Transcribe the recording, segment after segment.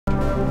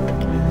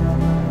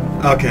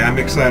Okay, I'm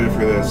excited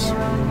for this.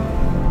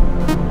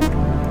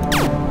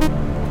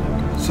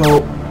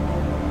 So,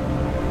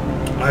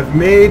 I've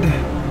read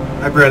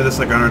this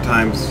like 100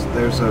 times.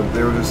 There was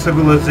a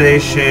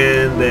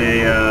civilization.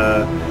 They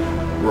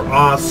were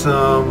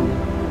awesome.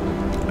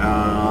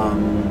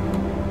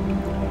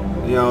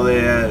 You know,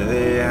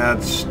 they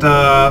had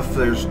stuff.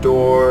 There's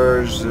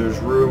doors. There's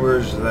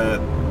rumors that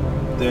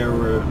there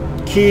were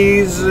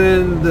keys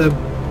in the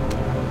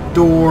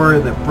door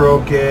and that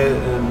broke it,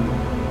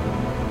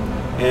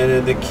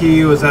 and the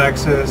key was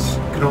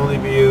could only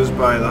be used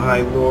by the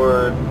High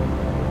Lord.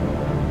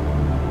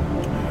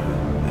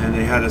 And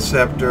they had a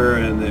scepter,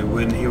 and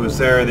when he was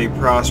there, they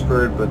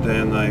prospered. But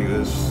then, like,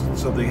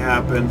 something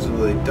happened, so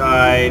they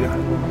died,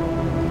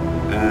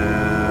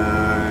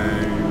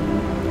 and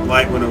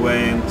light went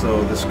away. And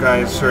so this guy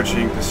is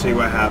searching to see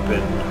what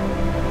happened.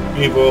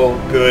 Evil,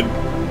 good,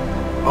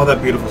 all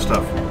that beautiful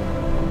stuff.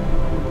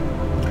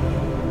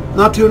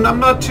 I'm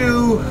not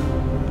too.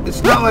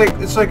 It's not like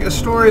it's like a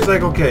story is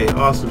like, okay,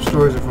 awesome,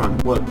 stories are fun.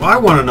 What I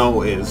want to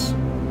know is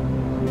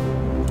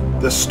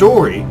the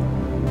story,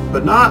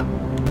 but not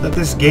that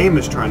this game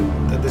is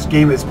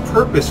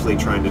purposely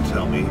trying to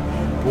tell me,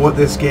 but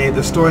the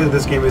story that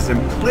this game is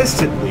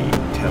implicitly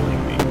telling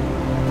me.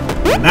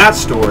 And that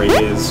story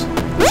is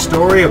the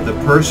story of the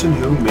person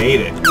who made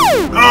it.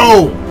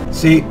 Oh!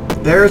 See,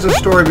 there's a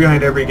story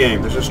behind every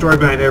game. There's a story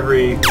behind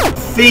every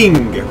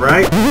thing,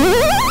 right?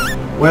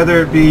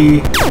 Whether it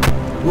be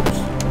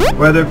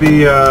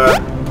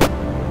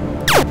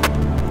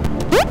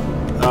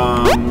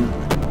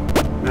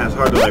man, it's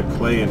hard to like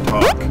play and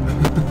talk.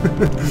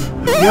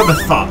 You have a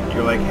thought.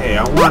 You're like, hey,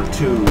 I want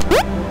to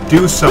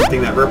do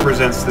something that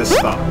represents this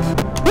thought.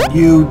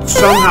 You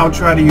somehow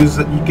try to use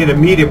it. You get a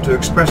medium to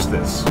express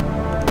this.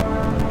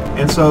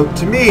 And so,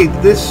 to me,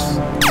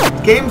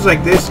 games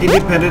like this,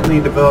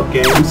 independently developed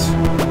games,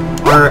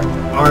 are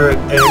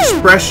an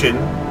expression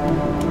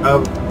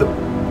of the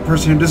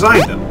person who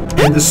designed them.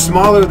 And the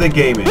smaller the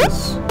game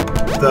is,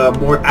 the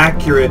more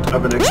accurate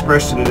of an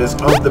expression it is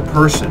of the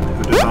person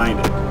who designed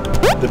it.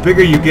 The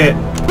bigger you get,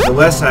 the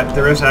less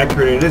accurate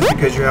it is,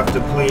 because you have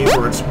to please,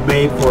 or it's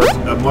made for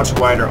a much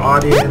wider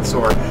audience,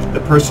 or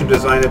the person who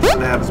designed it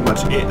doesn't have as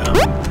much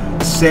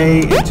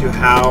say into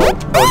how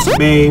it's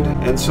made.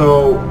 And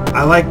so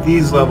I like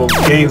these level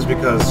games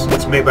because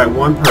it's made by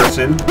one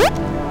person.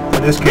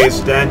 In this case,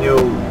 Daniel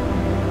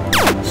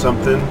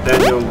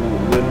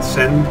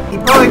Linssen. He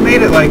probably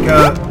made it like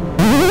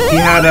he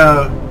had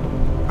a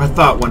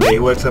thought one day. He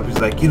wakes up, he's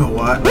like, you know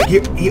what? Like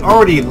he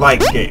already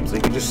likes games. Like,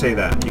 you can just say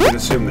that. You can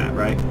assume that,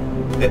 right?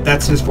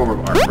 That's his form of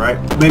art, right?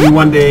 Maybe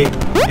one day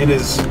in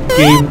his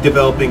game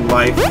developing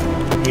life,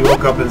 he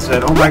woke up and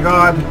said, oh my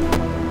god,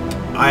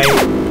 I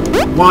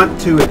want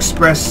to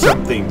express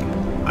something.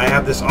 I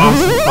have this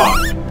awesome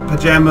thought.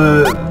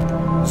 Pajama...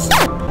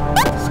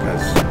 This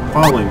guy's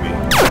following me.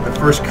 He's like the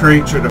first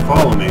creature to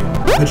follow me.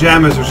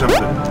 Pajamas or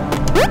something.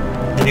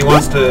 And he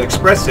wants to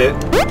express it,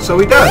 so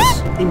he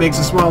does. He makes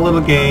a small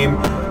little game.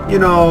 You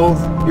know,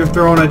 you're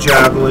throwing a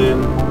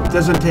javelin. It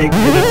doesn't take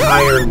an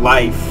entire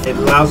life. It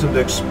allows him to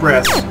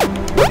express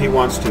what he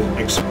wants to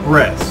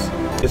express.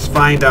 Is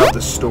find out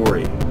the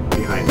story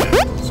behind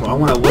that. So I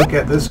want to look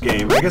at this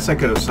game. I guess I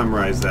could have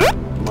summarized that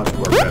much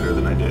more better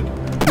than I did.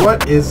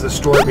 What is the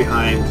story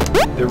behind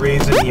the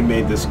reason he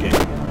made this game?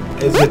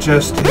 Is it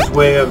just his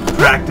way of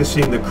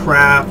practicing the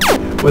craft?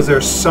 Was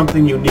there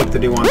something unique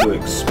that he wanted to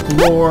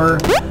explore?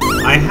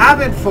 I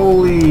haven't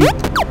fully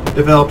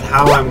developed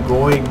how I'm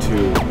going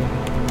to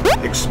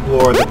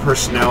explore the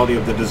personality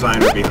of the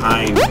designer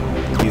behind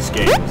these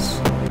games,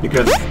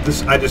 because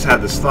I just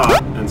had this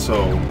thought, and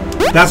so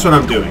that's what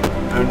I'm doing.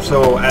 And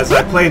so as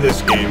I play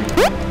this game,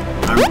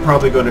 I'm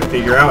probably going to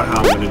figure out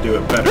how I'm going to do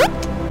it better.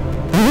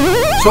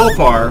 So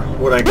far,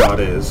 what I got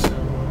is...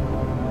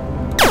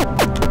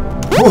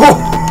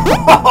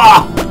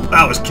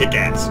 That was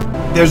kick-ass.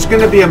 There's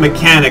going to be a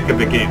mechanic of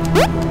the game.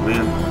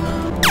 Man,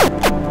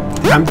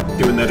 I'm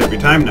doing that every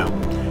time now.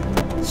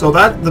 So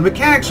the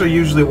mechanics are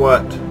usually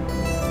what...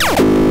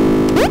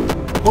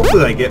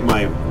 Hopefully I get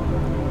my...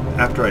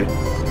 After I...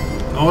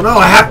 Oh no,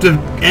 I have to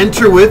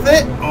enter with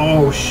it?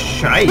 Oh,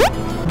 shite.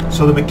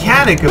 So the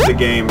mechanic of the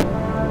game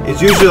is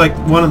usually like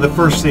one of the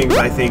first things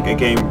I think a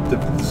game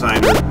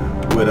designer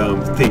would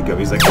think of.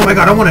 He's like, oh my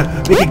god, I want to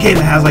make a game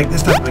that has like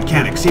this type of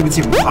mechanics. See if it's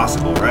even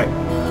possible, right?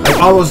 Like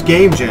all those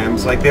game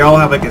jams, like they all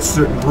have like a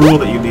certain rule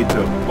that you need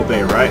to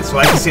obey, right? So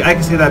I can see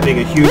that being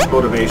a huge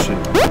motivation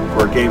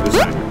for a game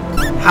designer.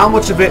 How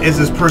much of it is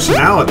his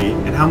personality,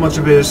 and how much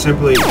of it is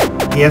simply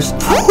he has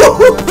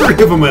 3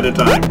 of them at a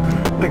time?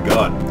 My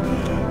god,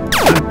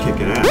 I'm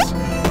kicking ass.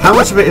 How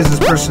much of it is his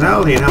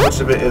personality, and how much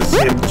of it is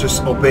him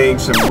just obeying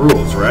some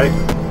rules, right?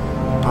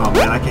 Oh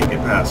man, I can't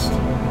get past.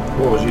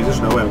 Oh geez, there's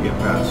no way I'm getting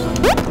past.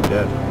 I'm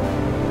dead.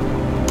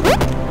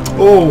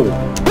 Oh,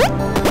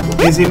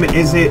 is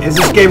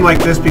this game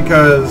like this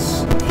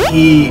because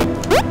he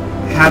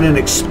had an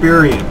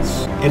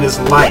experience in his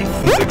life?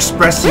 He's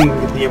expressing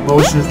the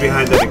emotions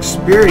behind that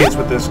experience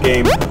with this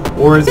game,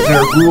 Or is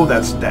there a rule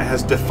that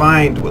has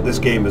defined what this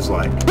game is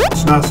like?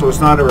 It's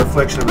not a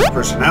reflection of his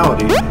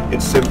personality.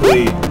 It's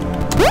simply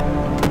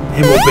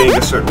him obeying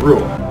a certain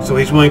rule. So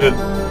he's willing to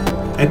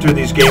enter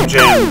these game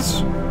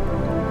jams,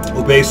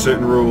 obey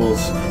certain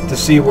rules, to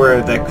see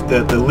where the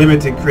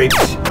limited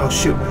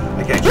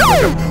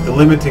the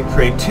limited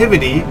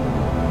creativity,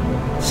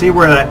 see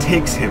where that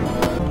takes him.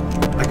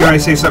 I can already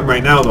say something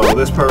right now though.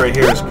 This part right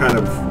here is kind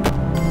of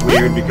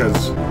weird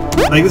because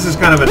like this is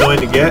kind of annoying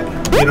to get,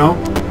 you know?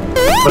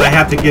 But I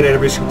have to get it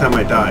every single time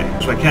I die.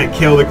 So I can't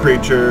kill the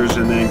creatures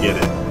and then get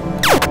it.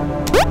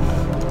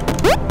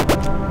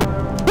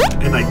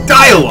 And I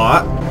die a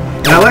lot.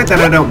 And I like that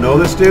I don't know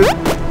this dude,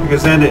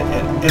 because then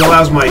it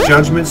allows my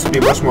judgments to be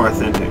much more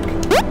authentic.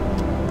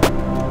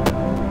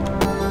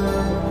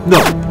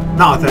 No,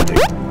 not authentic.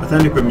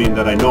 Authentic would mean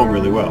that I know him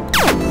really well.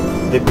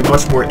 They'd be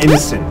much more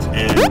innocent,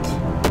 and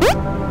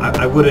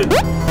I wouldn't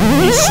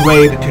be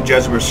swayed to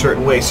judge him a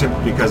certain way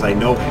simply because I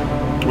know him.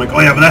 I'm like,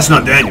 oh yeah, but that's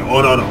not Daniel.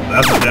 Oh no,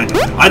 that's not Daniel.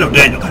 I know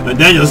Daniel. And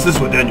Daniel, this is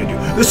what Daniel do.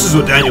 This is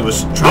what Daniel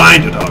was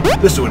trying to do.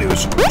 This is what he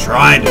was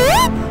trying to do.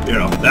 You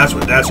know, that's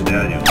what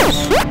Daniel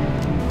is.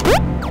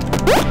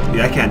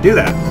 Yeah, I can't do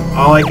that.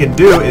 All I can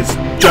do is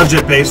judge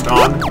it based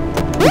on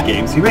the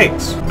games he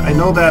makes. I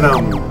know that a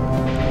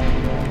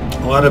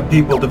lot of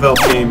people develop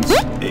game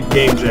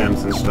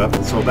jams and stuff,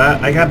 and so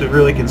that I had to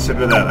really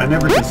consider that. I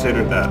never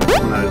considered that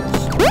when I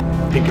was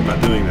thinking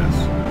about doing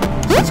this.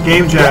 Since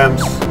game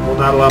jams will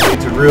not allow me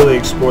to really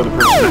explore the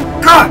person.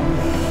 God!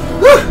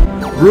 Woo!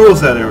 Rules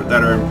that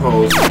are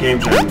imposed in game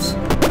jams,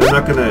 they're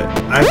not gonna.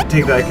 I have to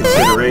take that into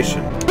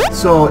consideration.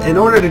 So, in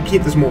order to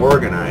keep this more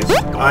organized,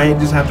 I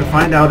just have to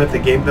find out if the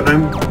game that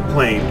I'm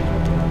playing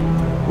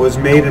was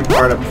made in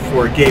part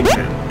for a game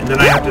jam, and then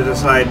I have to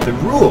decide the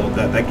rule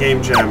that that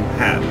game jam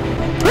had.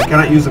 I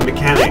cannot use a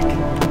mechanic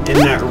in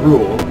that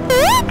rule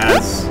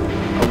as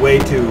a way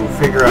to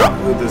figure out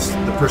who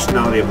the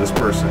personality of this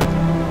person.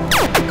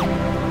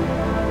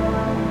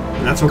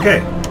 And that's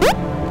okay.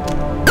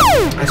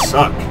 I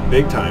suck,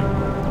 big time.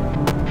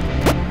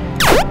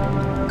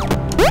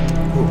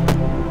 Ooh.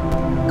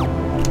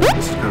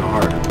 This is kind of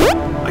hard.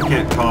 I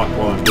can't talk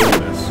while I'm doing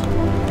this.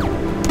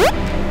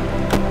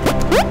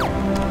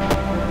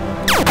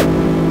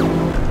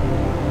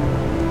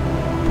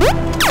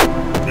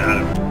 Got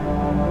him.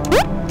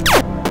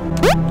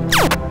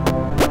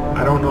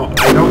 I don't know.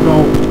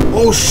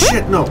 Oh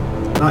shit, no.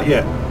 Not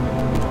yet.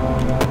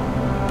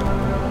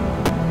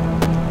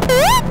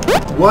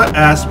 What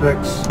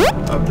aspects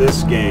of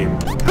this game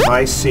have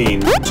I seen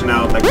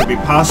now that could be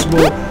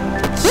possible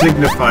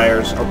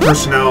signifiers or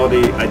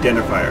personality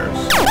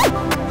identifiers?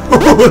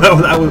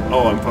 that was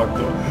oh, I'm fucked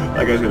up.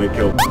 That guy's gonna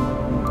kill me.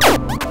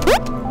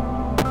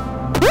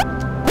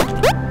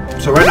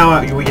 So right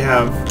now we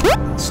have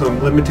some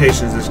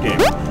limitations in this game.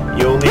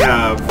 You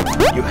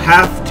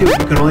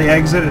can only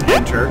exit and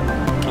enter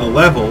a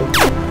level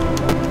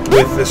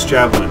with this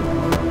javelin.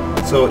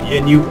 So,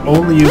 and you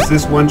only use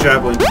this one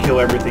javelin to kill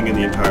everything in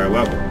the entire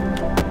level.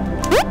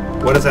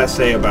 What does that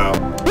say about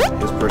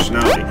his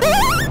personality?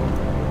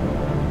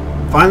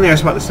 Finally, I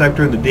spot the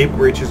sector in the deep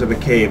reaches of a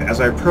cave. As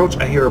I approach,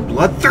 I hear a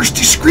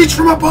bloodthirsty screech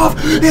from above.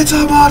 It's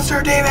a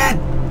monster, David!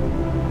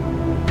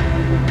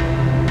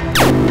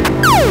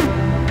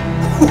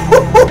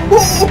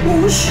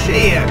 Oh,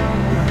 shit!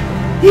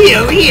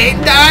 He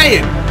ain't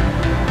dying!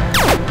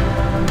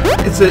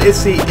 It's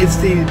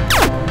the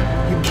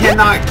you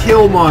cannot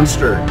kill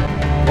monster.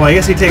 Well, I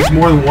guess he takes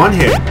more than one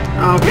hit.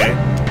 Oh, okay.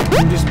 You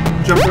can just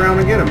jump around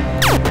and get him.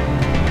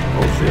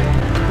 Oh shit.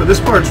 But this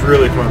part's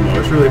really fun though.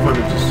 It's really fun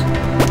to just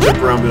jump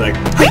around and be like,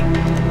 hey!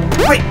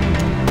 Wait!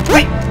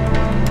 Wait!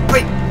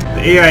 Wait!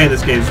 The AI in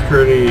this game is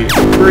pretty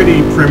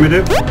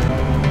primitive.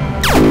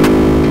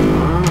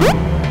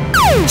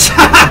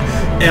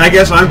 And I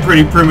guess I'm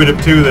pretty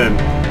primitive too then.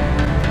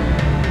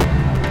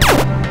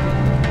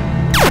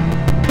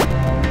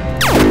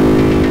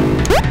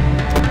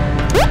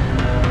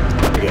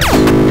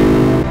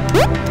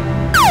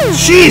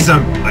 Jeez,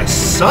 I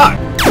suck.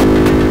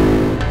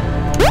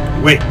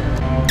 Wait.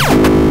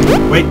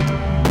 Wait.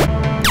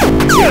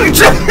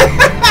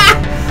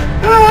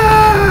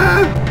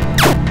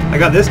 I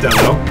got this down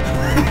though.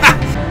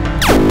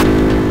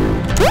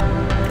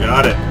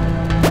 Got it.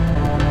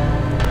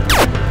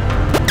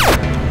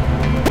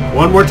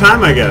 One more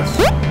time, I guess.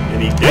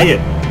 And he did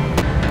it.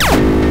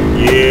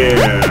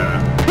 Yeah.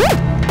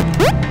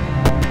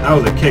 That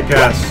was a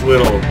kick-ass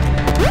little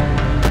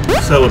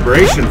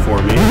celebration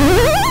for me.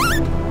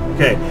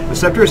 Okay, the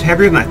scepter is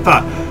heavier than I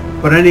thought,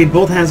 but I need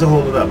both hands to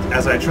hold it up.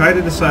 As I try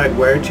to decide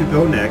where to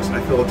go next,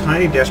 I feel a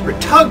tiny, desperate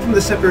tug from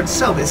the scepter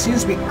itself. It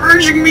seems to be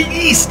urging me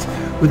east!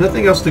 With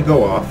nothing else to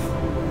go off,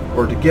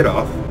 or to get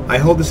off, I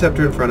hold the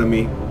scepter in front of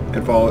me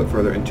and follow it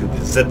further into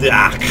the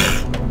Zadak.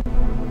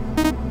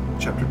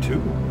 Chapter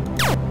 2.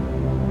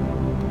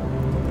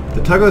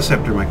 The tug of the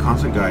scepter, my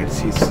constant guide,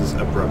 ceases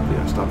abruptly.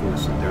 I stop and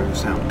listen. There is a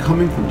sound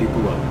coming from deep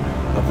below,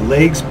 of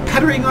legs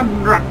pattering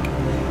on rock.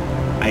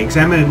 I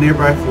examine a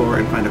nearby floor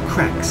and find a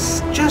crack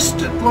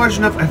just large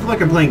enough. I feel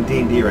like I'm playing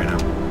D&D right now.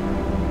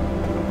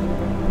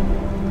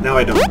 Now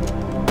I don't.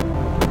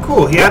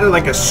 cool. He added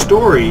like a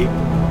story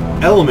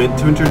element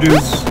to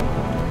introduce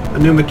a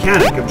new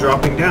mechanic of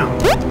dropping down.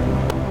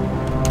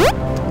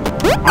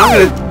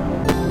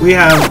 We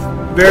have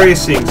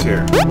various things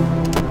here,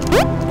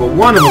 but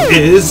one of them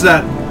is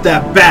that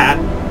bat.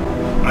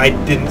 I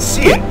didn't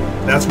see it.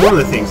 That's one of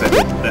the things I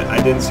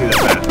didn't see that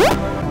bat.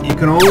 You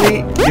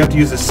have to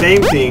use the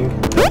same thing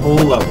the whole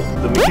level.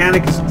 The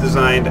mechanic is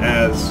designed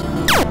as,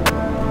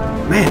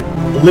 man,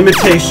 limit.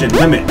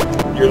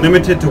 You're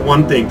limited to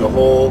one thing the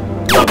whole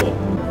level.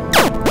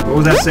 What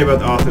would that say about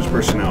the author's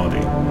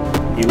personality?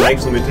 He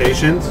likes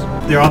limitations.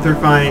 The author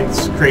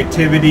finds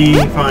creativity,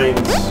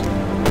 finds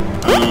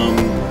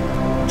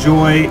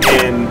joy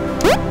in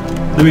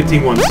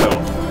limiting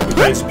oneself. He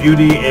finds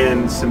beauty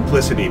and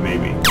simplicity,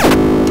 maybe.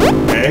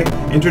 Okay?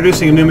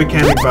 Introducing a new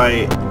mechanic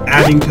by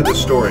adding to the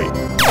story.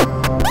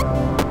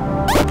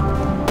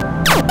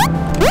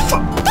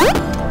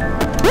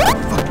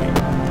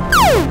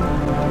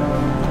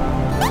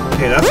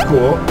 Okay, that's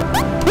cool.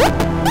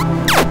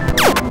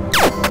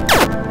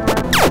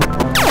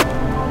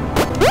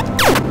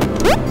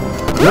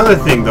 Another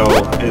thing, though,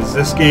 is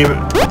this game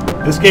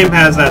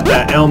has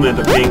that element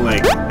of being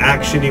like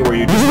actiony, where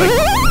you're just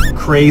like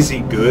crazy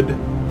good,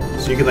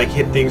 so you can like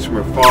hit things from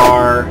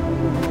afar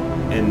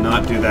and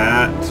not do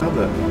that. So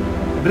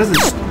if it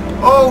doesn't.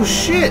 Oh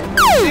shit!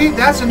 See,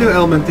 that's a new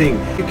element thing.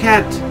 You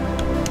can't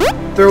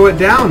throw it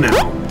down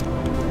now.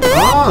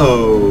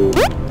 Oh.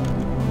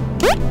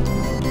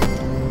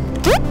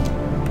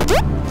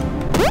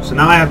 So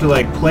now I have to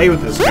like play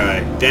with this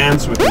guy,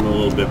 dance with him a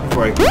little bit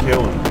before I can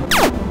kill him.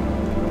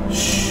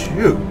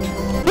 Shoot.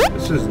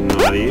 This is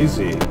not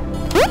easy.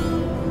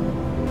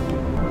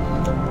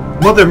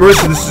 Mother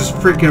mercy, this is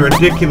freaking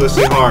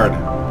ridiculously hard.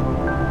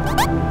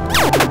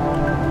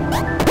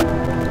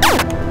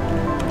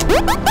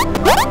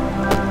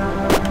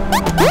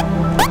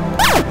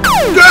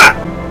 Ah!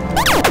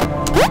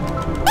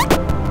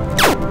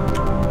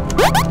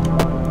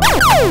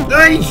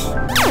 Nice!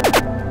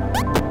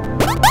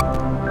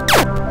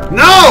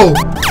 No!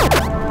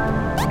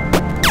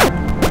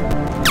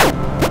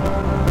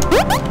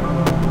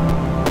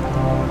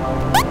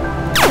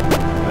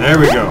 There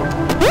we go.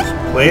 Just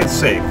play it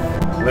safe.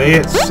 Play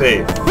it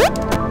safe.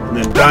 And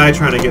then die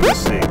trying to get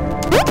this thing.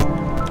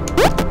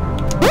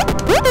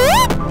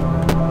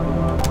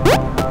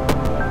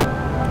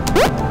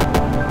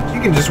 You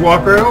can just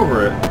walk right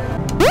over it.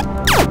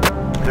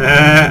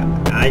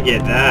 I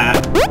get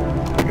that.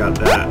 I got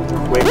that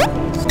quick.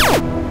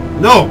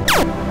 No!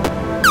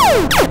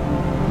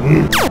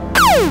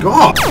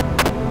 God!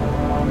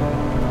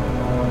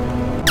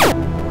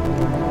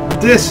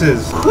 This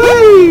is...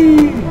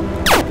 Whee!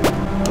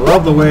 I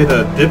love the way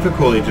the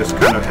difficulty just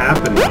kind of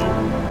happened now.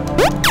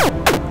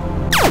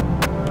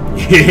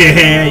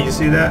 Yeah, you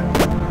see that?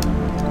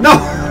 No!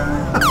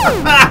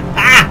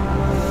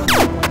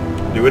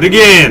 Do it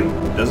again.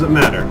 Doesn't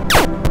matter.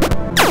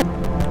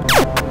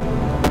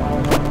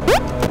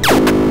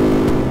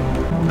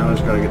 Now I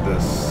just gotta get the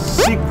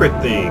secret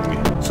thing.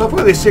 So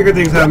far these secret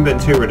things haven't been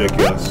too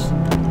ridiculous.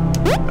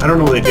 I don't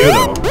know what they do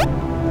though.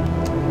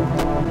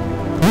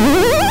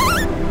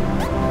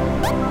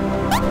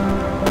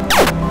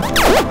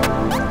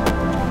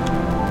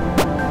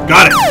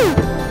 Got it!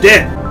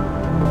 Dead!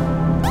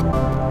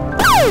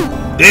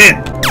 Dead!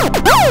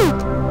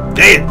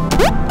 Dead!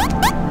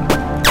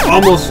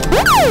 Almost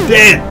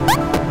dead!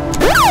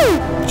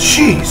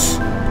 Jeez!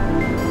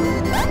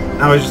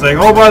 Now he's just like,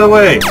 oh, by the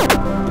way,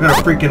 I'm gonna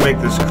freaking make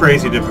this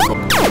crazy difficult.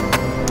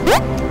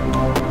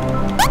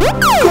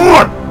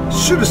 God!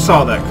 Should have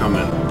saw that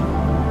coming.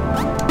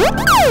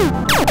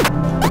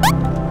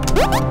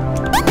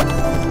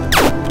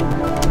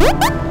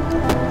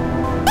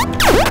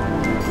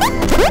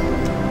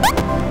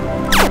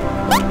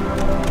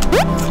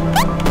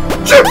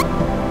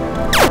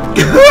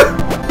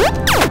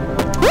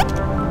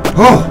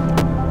 Oh!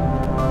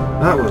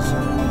 That was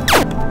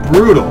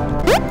brutal.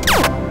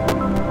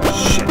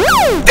 Shit.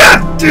 God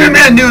damn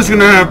it! I knew it was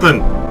gonna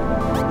happen!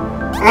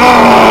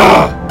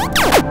 Ah!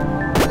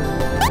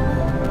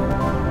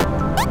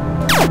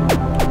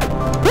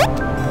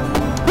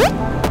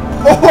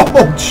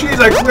 Oh, jeez,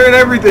 I cleared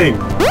everything!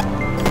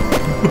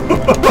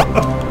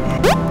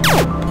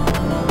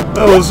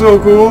 That was so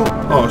cool.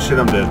 Oh shit,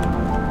 I'm dead.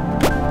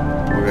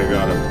 Okay,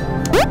 got him.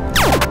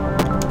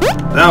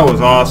 That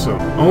was awesome.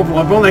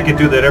 If only I could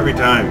do that every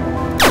time.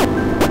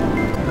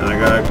 And I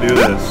gotta do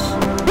this.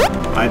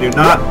 I do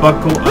not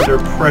buckle under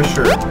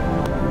pressure.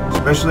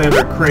 Especially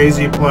under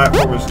crazy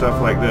platform and stuff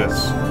like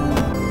this.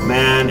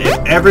 Man, if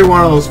every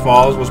one of those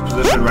falls was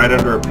positioned right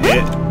under a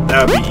pit,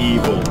 that would be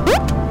evil.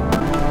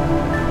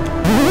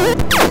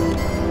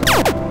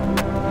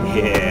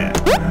 Yeah.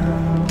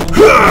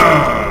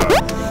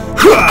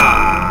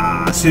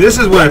 See, this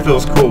is when it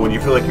feels cool, when you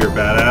feel like you're a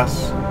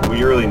badass. When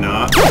you're really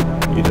not.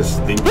 You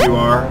just think you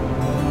are.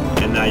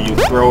 And now you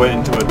throw it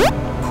into a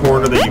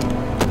corner that you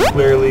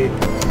clearly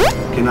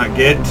cannot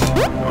get.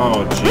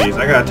 Oh, jeez.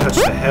 I gotta touch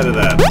the head of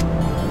that.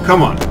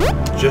 Come on.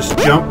 Just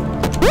jump.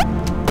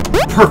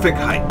 Perfect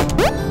height.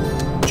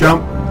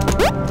 Jump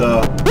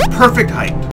the perfect height.